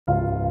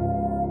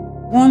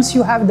Once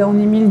you have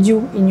downy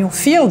mildew in your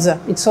fields,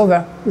 it's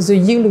over. The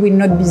yield will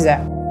not be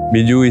there.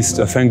 Mildew is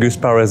a fungus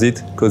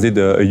parasite causing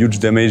a huge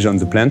damage on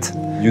the plant.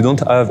 You don't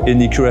have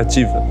any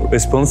curative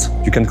response.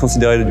 You can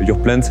consider your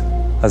plant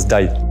has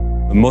died.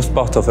 Most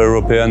part of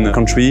European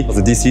country,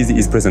 the disease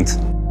is present.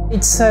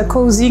 It's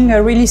causing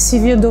really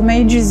severe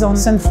damages on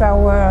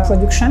sunflower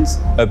productions.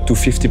 Up to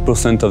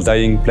 50% of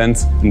dying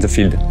plants in the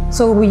field.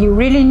 So we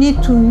really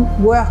need to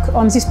work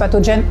on this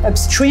pathogen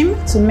upstream.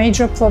 It's a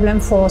major problem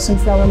for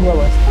sunflower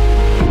growers.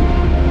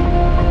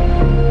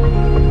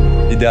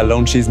 Lidea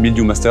launches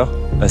Mildew Master,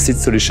 a seed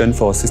solution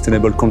for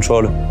sustainable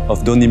control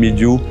of downy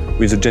mildew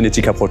with a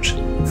genetic approach.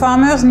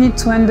 Farmers need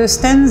to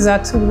understand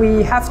that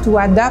we have to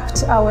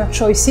adapt our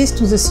choices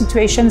to the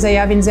situations they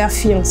have in their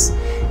fields.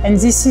 And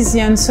this is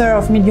the answer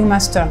of Mildew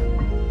Master.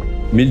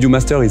 Mildew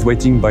Master is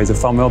waiting by the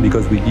farmer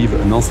because we give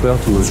an answer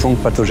to a strong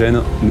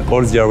pathogen in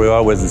all the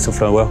area where the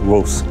sunflower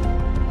grows.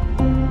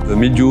 The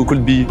mildew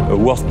could be a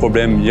worse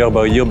problem year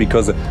by year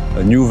because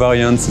a new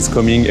variant is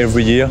coming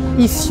every year.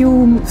 If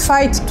you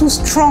fight too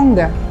strong,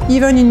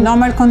 even in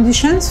normal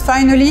conditions,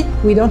 finally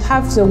we don't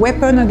have the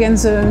weapon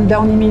against the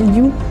downy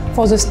mildew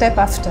for the step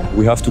after.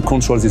 We have to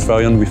control this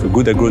variant with a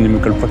good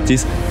agronomical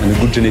practice and a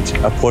good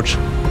genetic approach.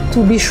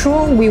 To be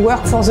sure, we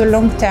work for the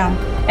long term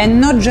and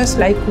not just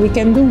like we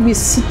can do with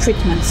seed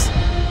treatments.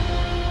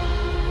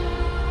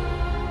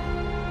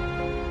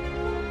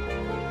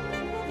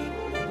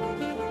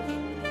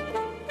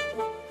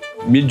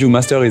 Mildew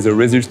Master is a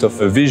result of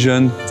a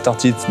vision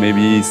started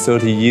maybe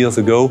 30 years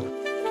ago.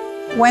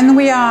 When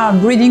we are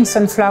breeding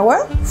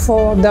sunflower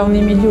for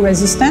downy mildew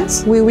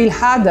resistance, we will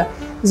add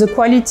the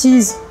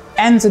qualities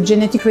and the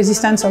genetic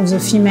resistance of the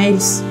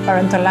females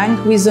parental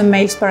line with the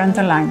males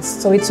parental lines.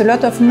 So it's a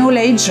lot of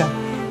knowledge,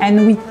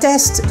 and we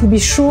test to be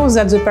sure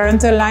that the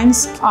parental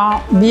lines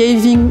are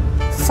behaving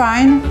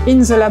fine in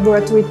the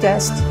laboratory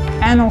test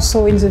and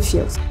also in the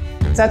field.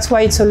 That's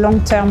why it's a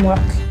long-term work.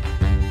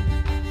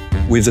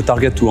 With the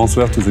target to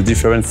answer to the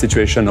different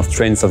situation of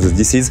strains of the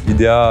disease,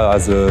 Lidea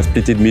has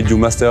splitted Mildew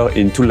Master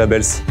in two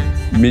labels.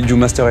 Mildew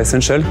Master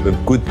Essential, a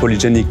good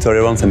polygénique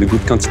tolerance and a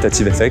good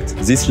quantitative effect.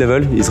 This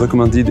level is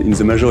recommended in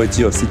the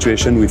majority of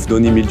situations with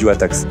downy mildew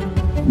attacks.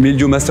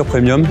 Mildew Master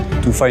Premium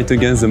to fight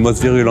against the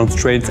most virulent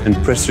strains and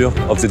pressure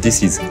of the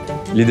disease.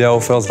 Lidea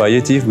offers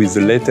varieties with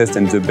the latest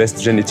and the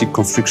best genetic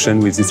construction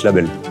with this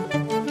label.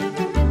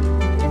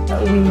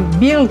 We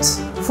built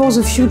for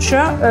the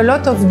future a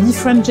lot of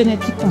different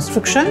genetic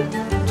construction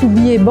to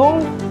be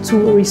able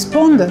to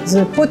respond to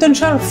the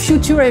potential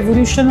future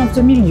evolution of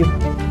the mildew.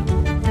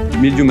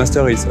 Mildew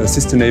Master is a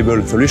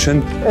sustainable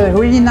solution. A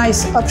really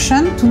nice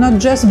option to not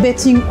just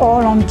betting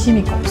all on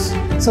chemicals.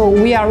 So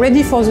we are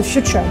ready for the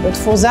future, but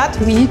for that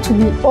we need to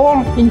be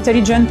all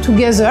intelligent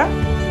together.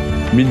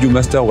 Mildew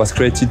Master was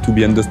created to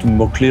be understood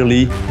more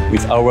clearly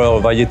with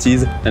our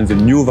varieties and the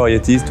new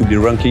varieties to be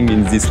ranking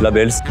in these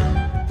labels.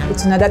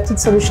 It's an adapted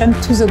solution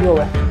to the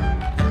grower.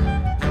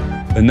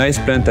 A nice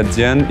plant at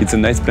the end, it's a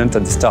nice plant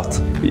at the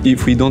start.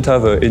 If we don't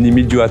have any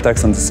mildew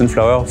attacks on the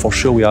sunflower, for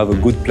sure we have a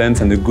good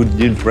plant and a good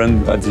yield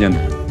run at the end.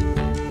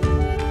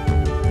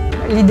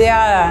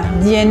 Lidea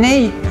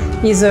DNA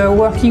is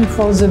working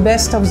for the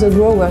best of the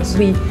growers.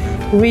 We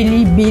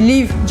really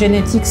believe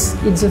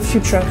genetics is the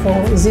future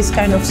for this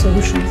kind of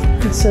solution.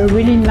 It's a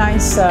really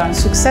nice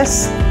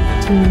success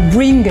to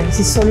bring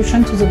this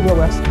solution to the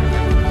growers.